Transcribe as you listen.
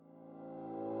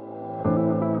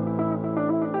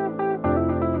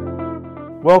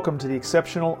Welcome to the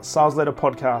Exceptional Sales Leader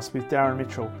Podcast with Darren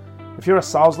Mitchell. If you're a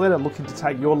sales leader looking to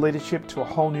take your leadership to a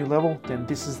whole new level, then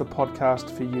this is the podcast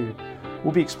for you.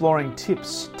 We'll be exploring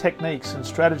tips, techniques, and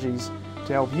strategies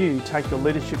to help you take your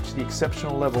leadership to the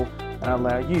exceptional level and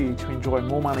allow you to enjoy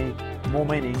more money, more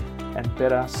meaning, and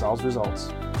better sales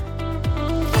results.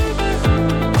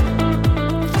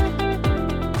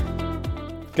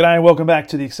 G'day and welcome back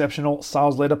to the Exceptional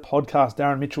Sales Leader Podcast.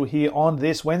 Darren Mitchell here on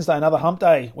this Wednesday, another hump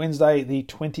day, Wednesday the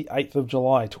 28th of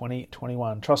July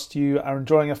 2021. Trust you are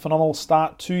enjoying a phenomenal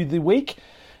start to the week.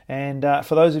 And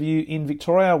for those of you in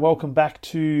Victoria, welcome back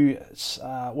to,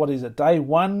 day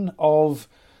one of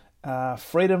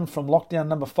freedom from lockdown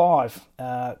number 5.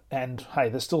 And hey,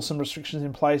 there's still some restrictions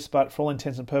in place, but for all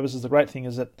intents and purposes, the great thing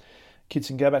is that kids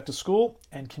can go back to school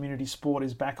and community sport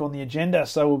is back on the agenda.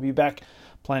 So we'll be back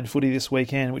playing footy this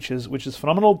weekend, which is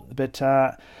phenomenal. But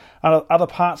other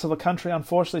parts of the country,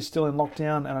 unfortunately, still in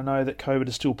lockdown, and I know that COVID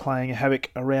is still playing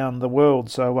havoc around the world.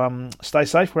 So stay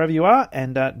safe wherever you are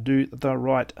and do the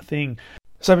right thing.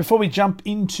 So before we jump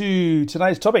into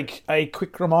today's topic, a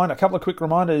couple of quick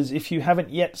reminders. If you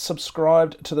haven't yet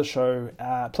subscribed to the show,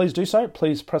 please do so.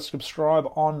 Please press subscribe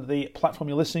on the platform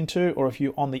you're listening to, or if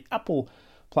you're on the Apple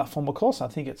platform, of course, I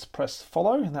think it's press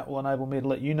follow, and that will enable me to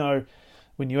let you know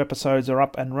when new episodes are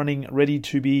up and running, ready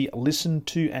to be listened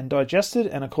to and digested.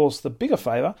 And of course, the bigger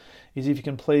favour is if you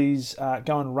can please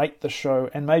go and rate the show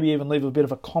and maybe even leave a bit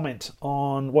of a comment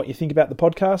on what you think about the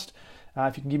podcast.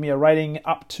 If you can give me a rating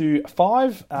up to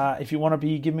 5. If you want to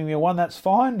be giving me a 1, that's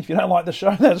fine. If you don't like the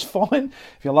show, that's fine.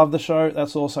 If you love the show,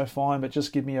 that's also fine. But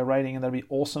just give me a rating and that'll be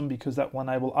awesome, because that will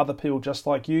enable other people just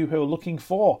like you who are looking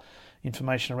for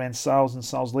information around sales and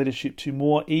sales leadership to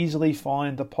more easily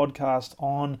find the podcast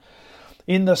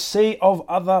in the sea of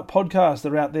other podcasts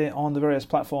that are out there on the various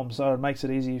platforms. So it makes it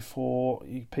easy for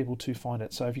people to find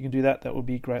it. So if you can do that, that would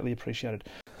be greatly appreciated.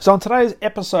 So on today's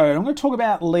episode, I'm going to talk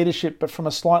about leadership, but from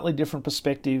a slightly different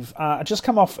perspective. I just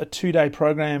come off a 2-day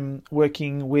program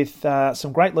working with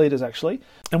some great leaders, actually.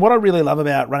 And what I really love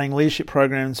about running leadership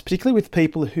programs, particularly with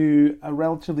people who are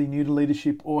relatively new to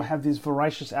leadership or have this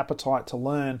voracious appetite to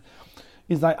learn,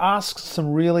 is they ask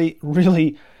some really,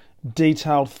 really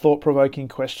detailed, thought-provoking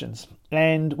questions.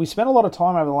 And we spent a lot of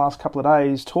time over the last couple of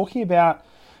days talking about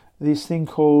this thing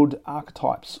called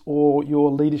archetypes, or your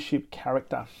leadership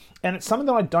character. And it's something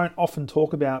that I don't often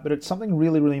talk about, but it's something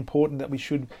really, really important that we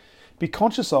should be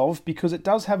conscious of, because it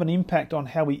does have an impact on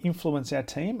how we influence our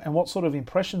team and what sort of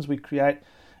impressions we create,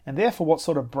 and therefore what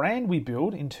sort of brand we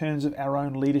build in terms of our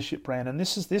own leadership brand. And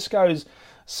this goes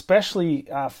especially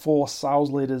for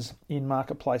sales leaders in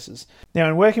marketplaces. Now,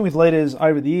 in working with leaders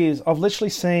over the years, I've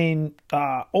literally seen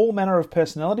all manner of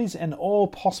personalities and all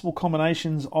possible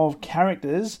combinations of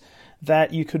characters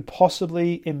that you could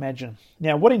possibly imagine.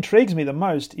 Now, what intrigues me the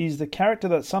most is the character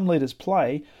that some leaders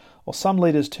play, or some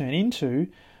leaders turn into,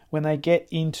 when they get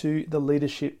into the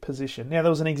leadership position. Now,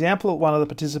 there was an example that one of the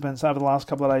participants over the last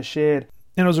couple of days shared,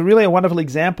 and it was really a wonderful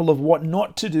example of what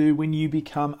not to do when you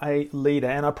become a leader.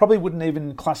 And I probably wouldn't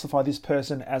even classify this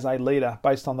person as a leader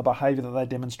based on the behavior that they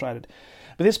demonstrated.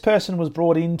 But this person was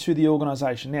brought into the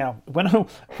organization. Now,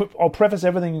 I'll preface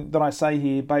everything that I say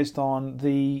here based on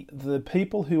the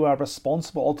people who are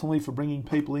responsible ultimately for bringing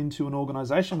people into an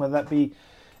organization, whether that be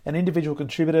an individual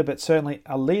contributor, but certainly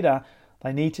a leader.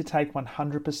 They need to take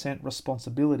 100%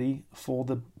 responsibility for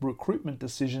the recruitment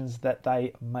decisions that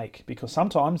they make, because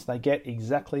sometimes they get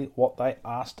exactly what they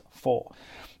asked for.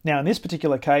 Now, in this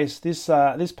particular case, this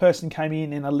person came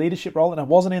in a leadership role, and it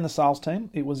wasn't in the sales team.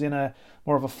 It was in a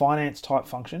more of a finance type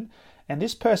function. And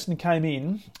this person came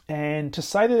in, and to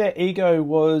say that their ego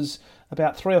was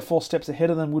about 3 or 4 steps ahead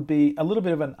of them would be a little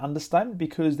bit of an understatement,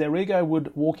 because their ego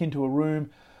would walk into a room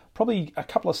probably a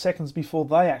couple of seconds before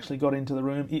they actually got into the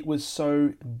room. It was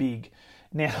so big.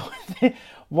 Now,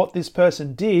 what this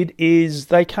person did is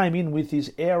they came in with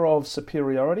this air of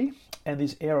superiority and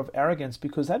this air of arrogance,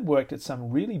 because they'd worked at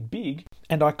some really big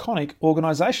and iconic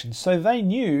organizations. So they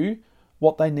knew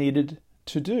what they needed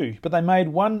to do. But they made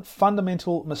one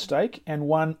fundamental mistake, and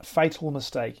one fatal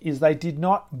mistake, is they did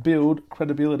not build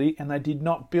credibility and they did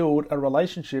not build a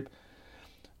relationship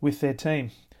with their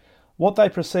team. What they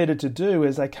proceeded to do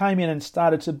is they came in and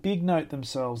started to big note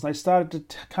themselves. They started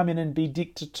to come in and be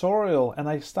dictatorial, and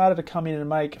they started to come in and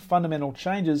make fundamental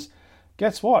changes.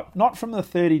 Guess what? Not from the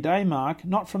 30-day mark,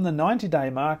 not from the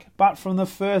 90-day mark, but from the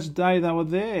first day they were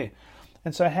there.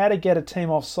 And so how to get a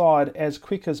team offside as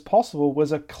quick as possible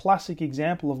was a classic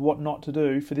example of what not to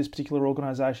do for this particular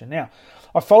organization. Now,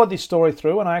 I followed this story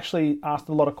through, and I actually asked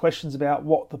a lot of questions about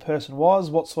what the person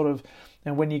was, what sort of,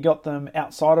 and when you got them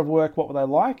outside of work, what were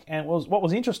they like? And what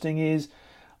was interesting is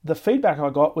the feedback I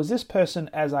got was this person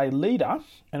as a leader,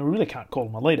 and we really can't call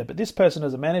them a leader, but this person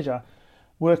as a manager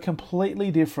were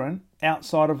completely different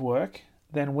outside of work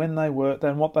than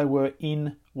what they were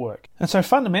in work. And so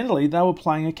fundamentally, they were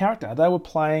playing a character. They were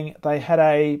playing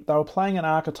an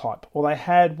archetype, or they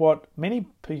had what many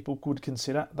people would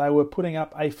consider, they were putting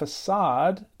up a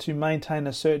facade to maintain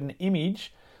a certain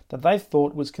image that they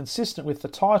thought was consistent with the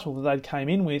title that they came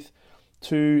in with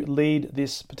to lead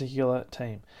this particular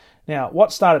team. Now,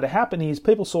 what started to happen is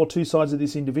people saw two sides of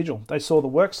this individual. They saw the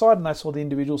work side and they saw the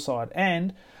individual side.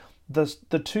 And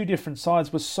the two different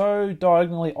sides were so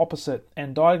diagonally opposite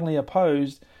and diagonally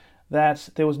opposed that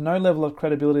there was no level of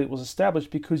credibility that was established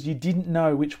because you didn't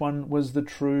know which one was the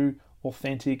true,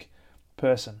 authentic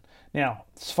person. Now,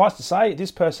 suffice to say,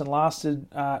 this person lasted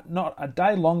not a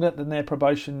day longer than their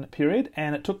probation period,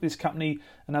 and it took this company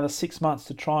another 6 months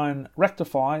to try and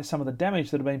rectify some of the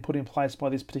damage that had been put in place by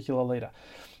this particular leader.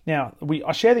 Now,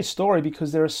 I share this story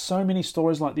because there are so many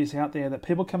stories like this out there that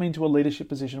people come into a leadership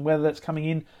position, whether that's coming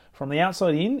in from the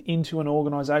outside into an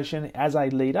organisation as a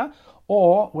leader,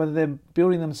 or whether they're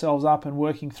building themselves up and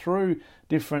working through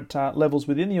different levels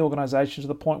within the organisation to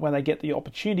the point where they get the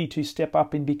opportunity to step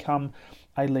up and become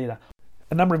a leader.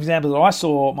 A number of examples that I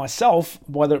saw myself,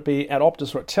 whether it be at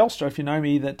Optus or at Telstra, if you know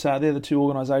me, that they're the two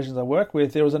organisations I work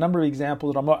with, there was a number of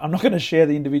examples that I'm not going to share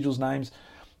the individuals' names,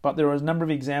 but there was a number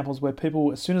of examples where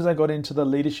people, as soon as they got into the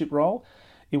leadership role,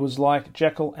 it was like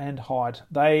Jekyll and Hyde.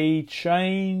 They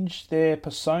changed their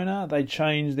persona, they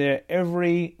changed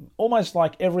almost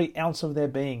like every ounce of their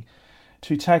being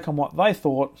to take on what they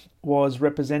thought was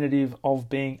representative of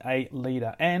being a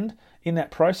leader. And in that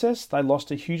process, they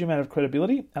lost a huge amount of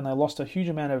credibility and they lost a huge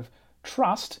amount of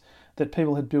trust that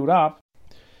people had built up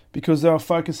because they were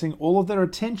focusing all of their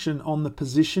attention on the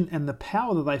position and the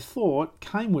power that they thought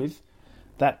came with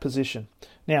that position.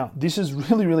 Now, this is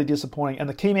really, really disappointing. And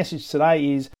the key message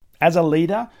today is, as a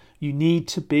leader, you need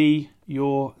to be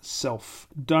yourself.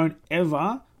 Don't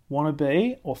ever want to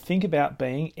be or think about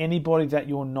being anybody that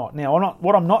you're not. Now,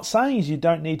 what I'm not saying is you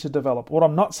don't need to develop. What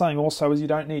I'm not saying also is you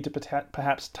don't need to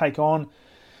perhaps take on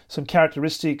some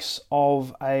characteristics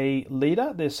of a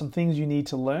leader. There's some things you need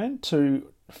to learn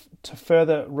to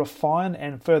further refine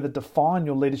and further define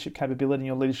your leadership capability and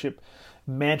your leadership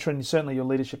mantra and certainly your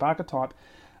leadership archetype.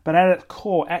 But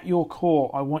at your core,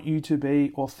 I want you to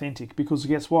be authentic because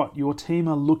guess what? Your team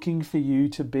are looking for you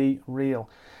to be real.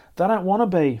 They don't want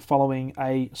to be following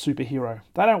a superhero.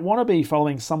 They don't want to be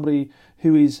following somebody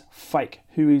who is fake,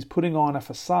 who is putting on a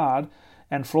facade.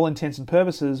 And for all intents and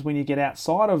purposes, when you get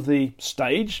outside of the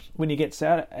stage, when you get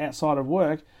outside of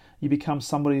work, you become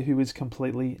somebody who is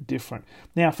completely different.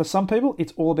 Now, for some people,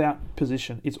 it's all about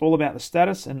position. It's all about the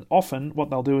status, and often what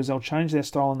they'll do is they'll change their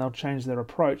style and they'll change their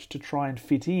approach to try and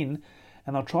fit in,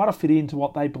 and they'll try to fit into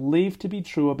what they believe to be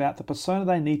true about the persona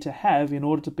they need to have in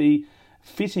order to be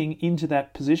fitting into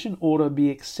that position or to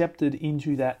be accepted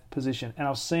into that position. And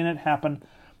I've seen it happen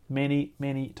many,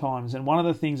 many times. And one of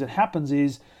the things that happens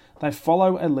is they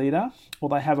follow a leader or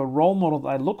they have a role model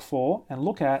that they look for and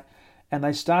look at, and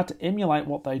they start to emulate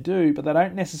what they do, but they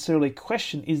don't necessarily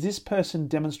question, is this person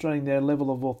demonstrating their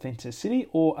level of authenticity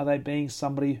or are they being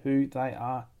somebody who they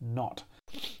are not?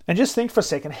 And just think for a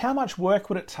second, how much work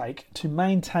would it take to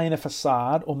maintain a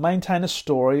facade or maintain a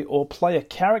story or play a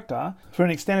character for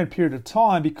an extended period of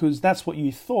time because that's what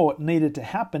you thought needed to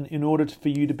happen in order for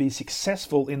you to be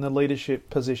successful in the leadership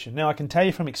position? Now, I can tell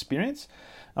you from experience,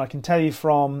 I can tell you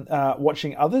from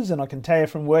watching others, and I can tell you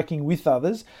from working with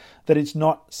others that it's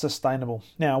not sustainable.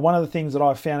 Now, one of the things that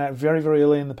I found out very, very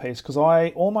early in the piece, because I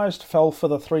almost fell for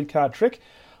the 3-card trick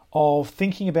of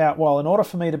thinking about, well, in order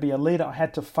for me to be a leader, I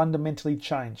had to fundamentally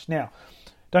change. Now,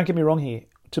 don't get me wrong here.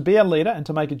 To be a leader and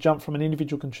to make a jump from an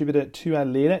individual contributor to a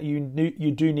leader,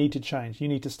 you do need to change. You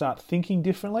need to start thinking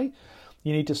differently.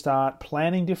 You need to start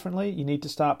planning differently. You need to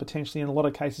start potentially, in a lot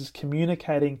of cases,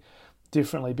 communicating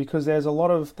differently because there's a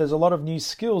lot of new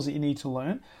skills that you need to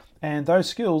learn, and those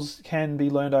skills can be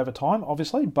learned over time,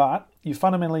 obviously, but you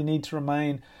fundamentally need to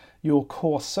remain your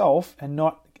core self and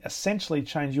not essentially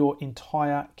change your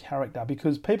entire character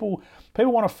because people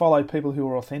want to follow people who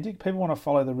are authentic. People want to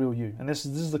follow the real you, and this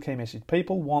is the key message.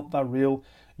 People want the real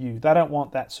you. They don't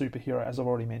want that superhero, as I've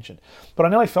already mentioned. But I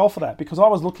nearly fell for that because I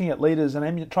was looking at leaders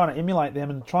and trying to emulate them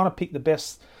and trying to pick the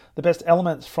best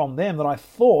elements from them that I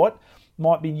thought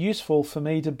might be useful for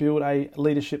me to build a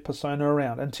leadership persona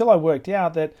around, until I worked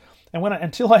out that,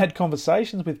 until I had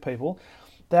conversations with people,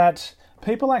 that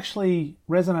people actually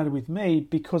resonated with me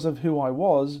because of who I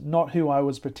was, not who I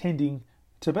was pretending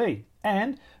to be.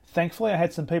 And thankfully, I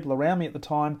had some people around me at the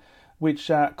time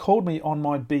which called me on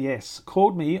my BS,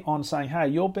 called me on saying, hey,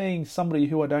 you're being somebody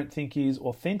who I don't think is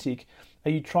authentic.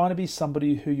 Are you trying to be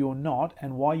somebody who you're not?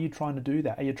 And why are you trying to do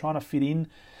that? Are you trying to fit in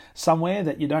somewhere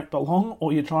that you don't belong,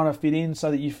 or you're trying to fit in so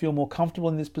that you feel more comfortable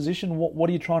in this position? What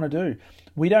are you trying to do?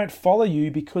 We don't follow you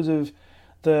because of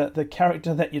the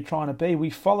character that you're trying to be.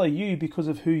 We follow you because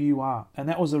of who you are. And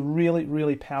that was a really,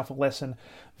 really powerful lesson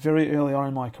very early on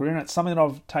in my career. And it's something that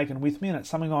I've taken with me, and it's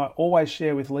something I always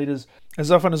share with leaders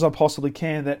as often as I possibly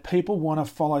can, that people want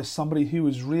to follow somebody who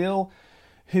is real,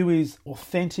 who is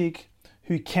authentic,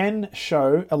 who can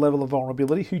show a level of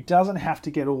vulnerability, who doesn't have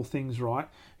to get all things right,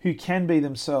 who can be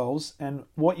themselves, and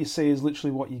what you see is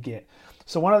literally what you get.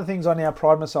 So one of the things I now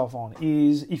pride myself on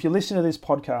is, if you listen to this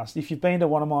podcast, if you've been to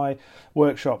one of my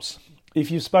workshops,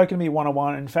 if you've spoken to me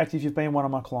one-on-one, in fact, if you've been one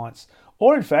of my clients,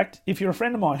 or in fact, if you're a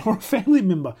friend of mine or a family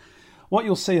member, what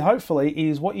you'll see hopefully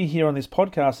is what you hear on this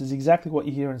podcast is exactly what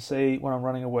you hear and see when I'm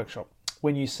running a workshop.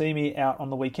 When you see me out on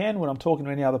the weekend, when I'm talking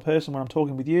to any other person, when I'm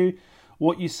talking with you,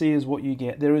 what you see is what you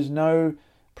get. There is no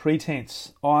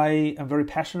pretense. I am very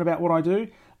passionate about what I do,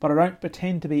 but I don't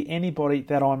pretend to be anybody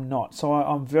that I'm not. So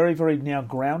I'm very, very now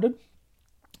grounded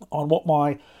on what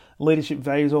my leadership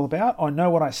value is all about. I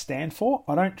know what I stand for.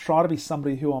 I don't try to be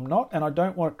somebody who I'm not, and I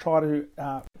don't want to try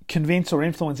to convince or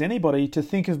influence anybody to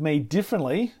think of me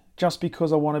differently just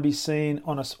because I want to be seen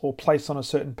on or placed on a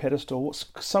certain pedestal.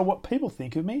 So what people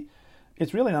think of me,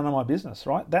 it's really none of my business,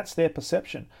 right? That's their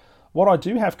perception. What I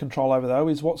do have control over, though,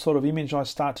 is what sort of image I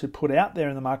start to put out there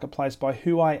in the marketplace by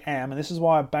who I am. And this is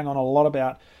why I bang on a lot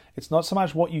about, it's not so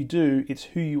much what you do, it's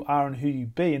who you are and who you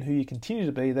be and who you continue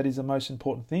to be that is the most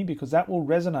important thing, because that will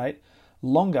resonate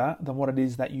longer than what it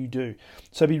is that you do.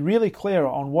 So be really clear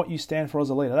on what you stand for as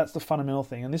a leader. That's the fundamental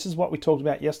thing. And this is what we talked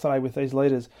about yesterday with these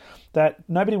leaders, that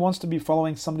nobody wants to be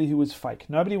following somebody who is fake.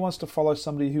 Nobody wants to follow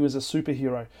somebody who is a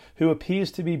superhero, who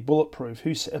appears to be bulletproof,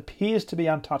 who appears to be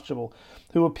untouchable,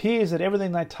 who appears that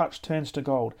everything they touch turns to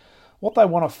gold. What they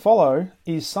want to follow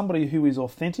is somebody who is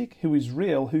authentic, who is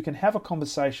real, who can have a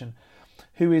conversation,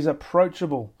 who is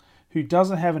approachable, who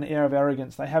doesn't have an air of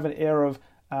arrogance. They have an air of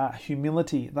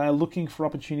humility. They are looking for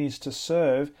opportunities to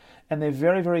serve, and they're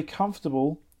very, very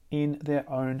comfortable in their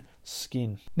own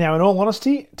skin. Now, in all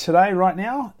honesty, today, right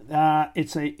now,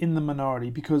 it's in the minority,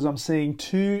 because I'm seeing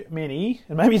too many,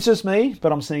 and maybe it's just me,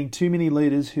 but I'm seeing too many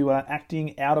leaders who are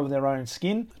acting out of their own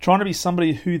skin, trying to be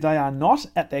somebody who they are not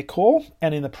at their core,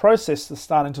 and in the process, they're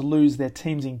starting to lose their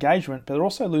team's engagement, but they're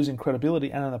also losing credibility,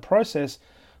 and in the process,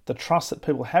 the trust that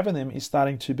people have in them is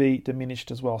starting to be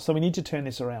diminished as well. So we need to turn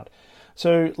this around.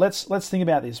 So let's think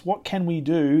about this. What can we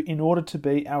do in order to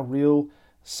be our real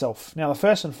self? Now, the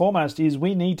first and foremost is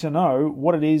we need to know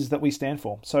what it is that we stand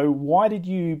for. So why did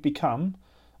you become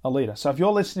a leader? So if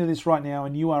you're listening to this right now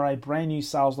and you are a brand new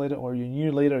sales leader, or you're a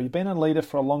new leader, or you've been a leader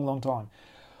for a long, long time,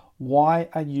 why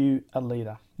are you a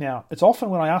leader? Now, it's often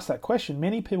when I ask that question,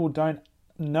 many people don't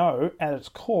know at its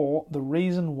core the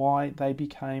reason why they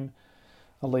became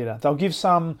a leader. They'll give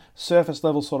some surface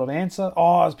level sort of answer.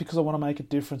 Oh, it's because I want to make a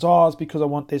difference. Oh, it's because I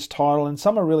want this title. And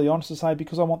some are really honest to say,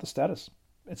 because I want the status.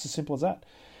 It's as simple as that.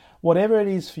 Whatever it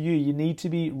is for you, you need to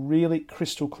be really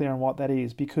crystal clear on what that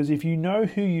is, because if you know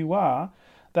who you are,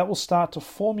 that will start to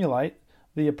formulate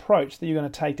the approach that you're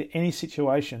going to take to any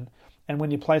situation. And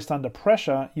when you're placed under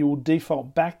pressure, you will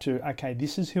default back to, okay,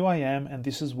 this is who I am and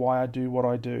this is why I do what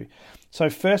I do. So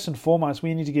first and foremost,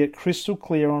 we need to get crystal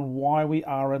clear on why we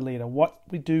are a leader. What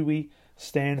do we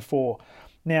stand for?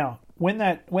 Now, when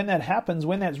that happens,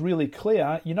 when that's really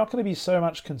clear, you're not going to be so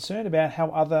much concerned about how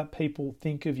other people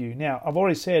think of you. Now, I've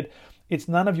already said it's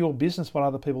none of your business what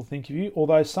other people think of you,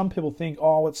 although some people think,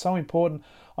 oh, it's so important.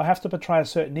 I have to portray a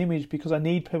certain image because I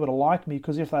need people to like me,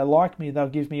 because if they like me, they'll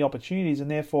give me opportunities,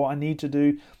 and therefore I need to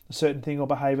do a certain thing or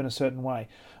behave in a certain way.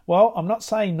 Well, I'm not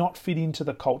saying not fit into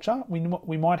the culture.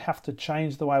 We might have to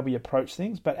change the way we approach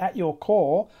things, but at your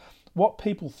core, what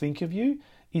people think of you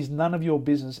is none of your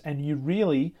business, and you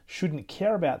really shouldn't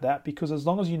care about that, because as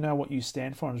long as you know what you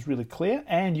stand for and is really clear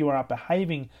and you are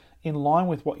behaving in line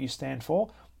with what you stand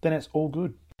for, then it's all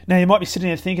good. Now, you might be sitting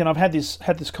there thinking, I've had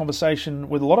this conversation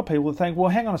with a lot of people that think, well,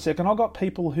 hang on a second, I've got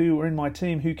people who are in my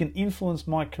team who can influence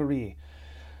my career.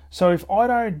 So if I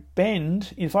don't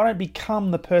bend, if I don't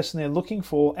become the person they're looking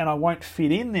for, and I won't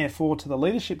fit in, therefore, to the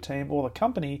leadership team or the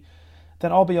company,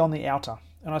 then I'll be on the outer.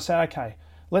 And I say, okay,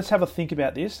 let's have a think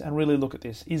about this and really look at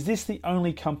this. Is this the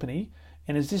only company,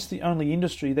 and is this the only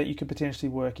industry that you could potentially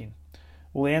work in?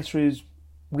 Well, the answer is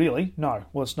really no.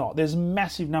 Well, it's not. There's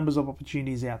massive numbers of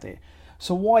opportunities out there.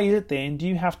 So why is it then do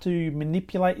you have to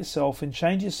manipulate yourself and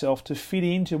change yourself to fit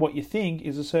into what you think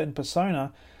is a certain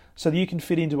persona so that you can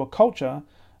fit into a culture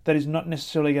that is not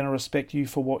necessarily going to respect you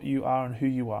for what you are and who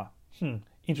you are.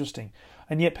 Interesting.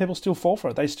 And yet people still fall for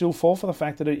it. They still fall for the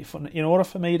fact that in order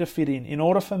for me to fit in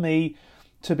order for me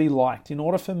to be liked, in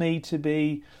order for me to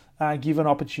be given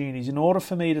opportunities, in order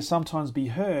for me to sometimes be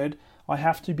heard, I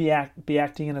have to be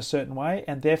acting in a certain way,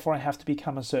 and therefore I have to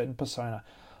become a certain persona.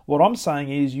 What I'm saying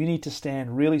is you need to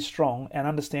stand really strong and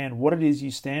understand what it is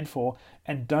you stand for,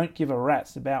 and don't give a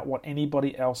rat's about what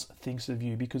anybody else thinks of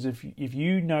you. Because if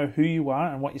you know who you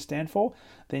are and what you stand for,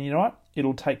 then you know what?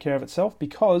 It'll take care of itself,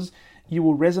 because you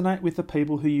will resonate with the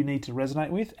people who you need to resonate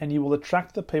with, and you will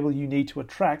attract the people you need to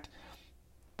attract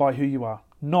by who you are,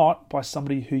 not by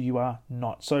somebody who you are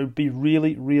not. So be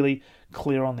really, really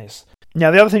clear on this. Now,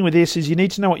 the other thing with this is you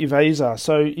need to know what your values are.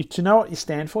 So to know what you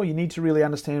stand for, you need to really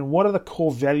understand what are the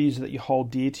core values that you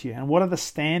hold dear to you, and what are the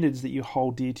standards that you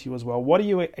hold dear to you as well. What are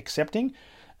you accepting,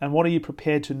 and what are you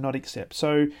prepared to not accept?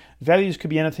 So values could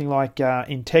be anything like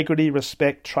integrity,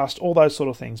 respect, trust, all those sort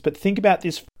of things. But think about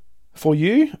this for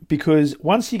you, because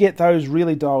once you get those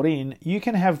really dialed in, you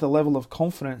can have the level of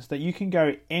confidence that you can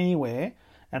go anywhere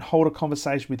and hold a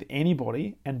conversation with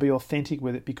anybody and be authentic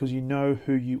with it, because you know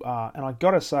who you are. And I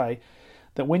got to say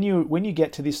that when you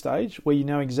get to this stage where you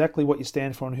know exactly what you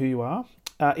stand for and who you are,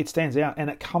 it stands out, and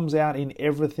it comes out in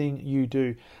everything you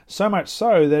do. So much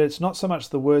so that it's not so much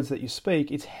the words that you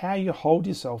speak, it's how you hold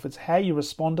yourself, it's how you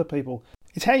respond to people.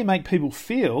 It's how you make people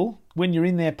feel when you're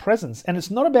in their presence. And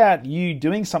it's not about you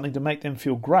doing something to make them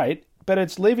feel great, but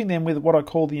it's leaving them with what I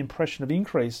call the impression of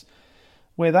increase,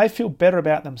 where they feel better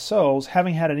about themselves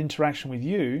having had an interaction with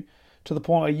you, to the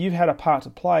point where you've had a part to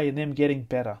play in them getting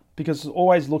better, because it's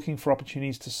always looking for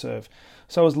opportunities to serve.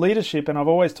 So as leadership, and I've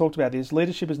always talked about this,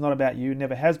 leadership is not about you,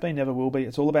 never has been, never will be.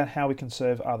 It's all about how we can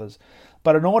serve others.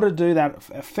 But in order to do that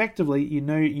effectively, you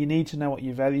need to know what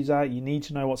your values are, you need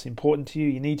to know what's important to you,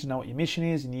 you need to know what your mission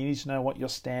is, and you need to know what your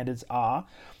standards are.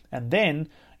 And then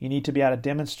you need to be able to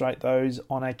demonstrate those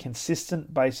on a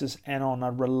consistent basis and on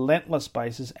a relentless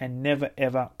basis, and never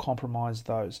ever compromise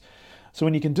those. So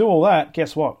when you can do all that,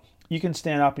 guess what? You can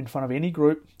stand up in front of any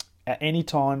group at any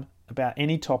time about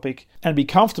any topic and be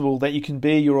comfortable that you can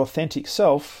be your authentic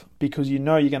self, because you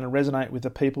know you're going to resonate with the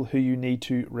people who you need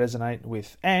to resonate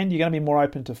with. And you're going to be more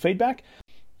open to feedback.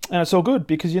 And it's all good,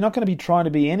 because you're not going to be trying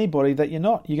to be anybody that you're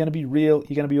not. You're going to be real,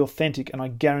 you're going to be authentic, and I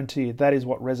guarantee you that is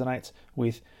what resonates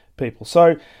with people.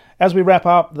 So as we wrap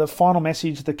up, the final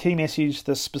message, the key message,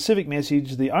 the specific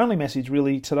message, the only message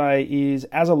really today is,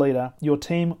 as a leader, your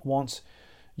team wants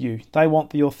you. They want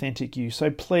the authentic you. So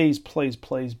please, please,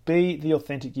 please be the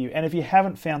authentic you. And if you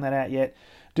haven't found that out yet,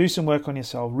 do some work on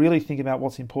yourself. Really think about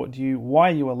what's important to you, why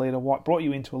you're a leader, what brought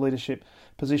you into a leadership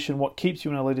position, what keeps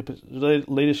you in a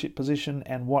leadership position,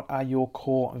 and what are your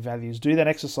core values. Do that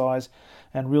exercise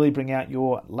and really bring out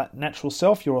your natural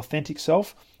self, your authentic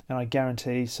self, and I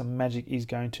guarantee some magic is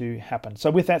going to happen. So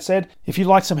with that said, if you'd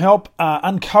like some help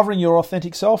uncovering your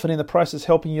authentic self, and in the process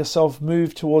helping yourself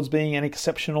move towards being an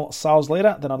exceptional sales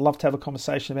leader, then I'd love to have a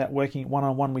conversation about working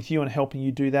one-on-one with you and helping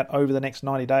you do that over the next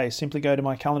 90 days. Simply go to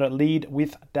my calendar,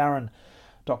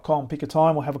 leadwithdarren.com. Pick a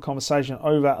time, we'll have a conversation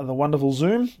over the wonderful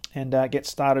Zoom, and get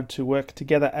started to work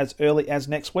together as early as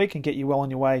next week and get you well on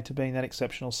your way to being that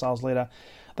exceptional sales leader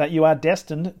that you are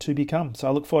destined to become. So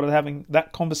I look forward to having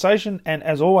that conversation, and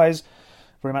as always,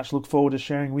 very much look forward to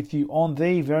sharing with you on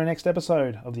the very next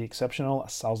episode of the Exceptional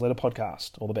Sales Leader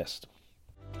Podcast. All the best.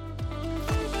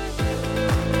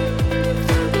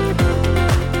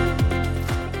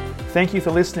 Thank you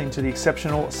for listening to the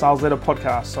Exceptional Sales Leader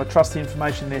Podcast. I trust the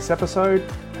information in this episode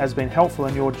has been helpful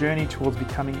in your journey towards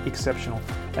becoming exceptional.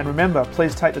 And remember,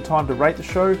 please take the time to rate the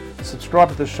show, subscribe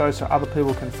to the show so other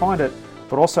people can find it.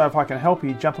 But also, if I can help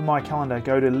you, jump on my calendar,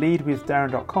 go to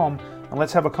leadwithdarren.com, and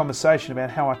let's have a conversation about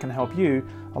how I can help you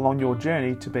along your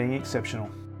journey to being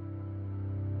exceptional.